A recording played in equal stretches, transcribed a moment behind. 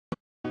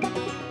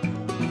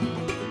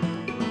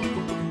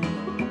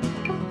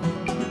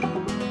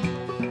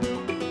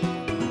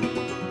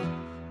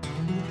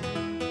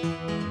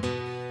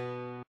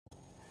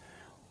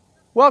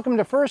Welcome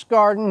to First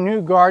Garden,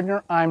 New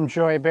Gardener. I'm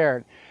Joy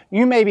Baird.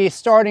 You may be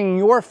starting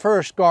your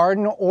first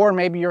garden or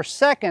maybe your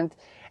second,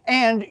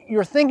 and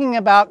you're thinking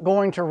about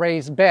going to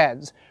raised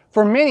beds.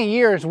 For many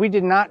years, we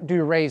did not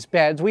do raised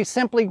beds. We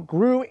simply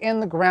grew in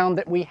the ground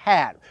that we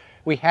had.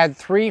 We had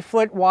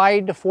 3-foot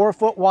wide to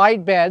 4-foot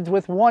wide beds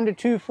with 1 to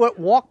 2 foot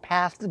walk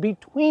paths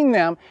between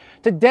them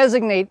to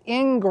designate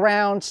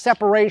in-ground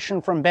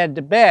separation from bed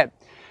to bed.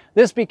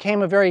 This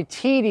became a very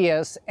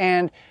tedious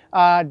and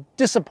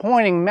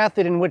disappointing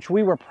method in which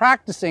we were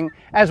practicing,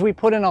 as we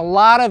put in a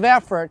lot of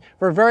effort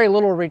for very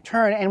little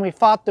return, and we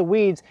fought the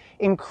weeds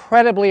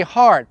incredibly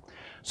hard.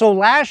 So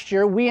last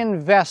year we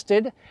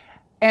invested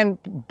and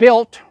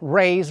built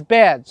raised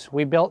beds.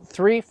 We built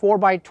 3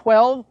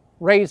 4x12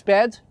 raised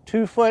beds,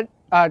 2 foot,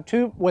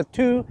 with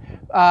 2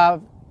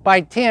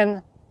 by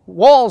 10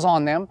 walls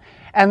on them,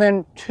 and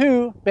then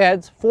 2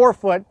 beds 4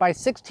 foot by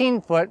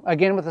 16 foot,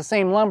 again with the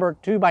same lumber,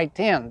 2 by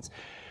 10s,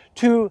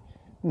 to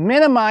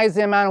minimize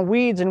the amount of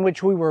weeds in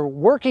which we were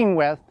working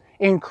with,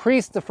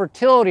 increase the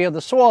fertility of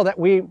the soil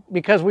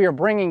because we are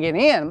bringing it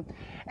in,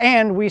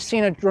 and we've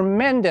seen a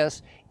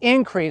tremendous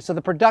increase of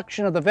the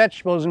production of the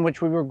vegetables in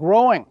which we were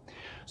growing.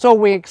 So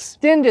we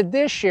extended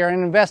this year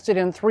and invested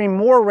in 3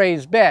 more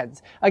raised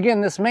beds. Again,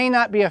 this may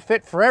not be a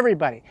fit for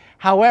everybody.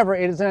 However,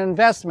 it is an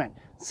investment.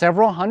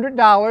 Several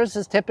 $100s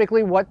is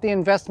typically what the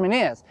investment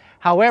is.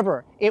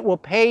 However, it will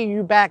pay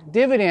you back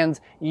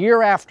dividends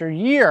year after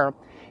year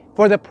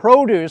for the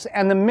produce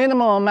and the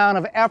minimum amount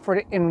of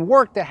effort and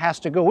work that has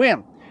to go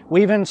in.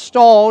 We've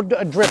installed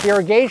a drip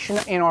irrigation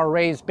in our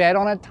raised bed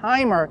on a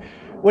timer,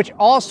 which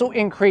also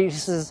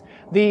increases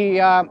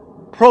the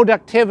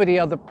productivity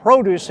of the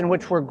produce in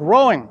which we're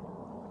growing.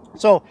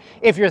 So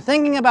if you're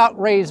thinking about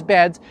raised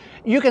beds,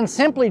 you can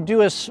simply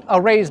do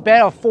a raised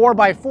bed of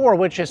 4x4,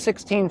 which is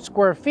 16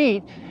 square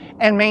feet,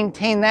 and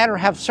maintain that, or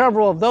have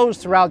several of those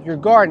throughout your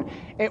garden.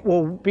 It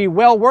will be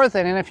well worth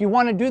it. And if you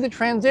want to do the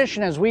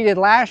transition as we did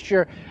last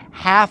year,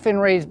 half in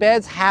raised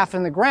beds, half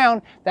in the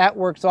ground, that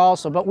works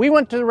also. But we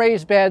went to the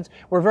raised beds.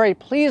 We're very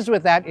pleased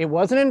with that. It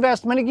was an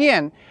investment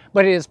again,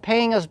 but it is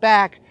paying us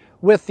back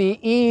with the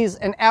ease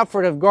and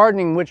effort of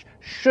gardening, which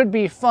should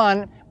be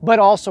fun, but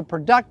also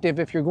productive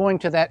if you're going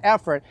to that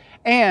effort.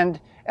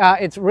 And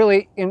it's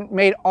really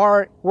made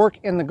our work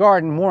in the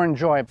garden more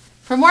enjoyable.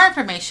 For more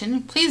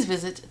information, please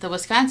visit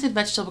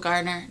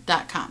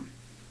thewisconsinvegetablegardener.com.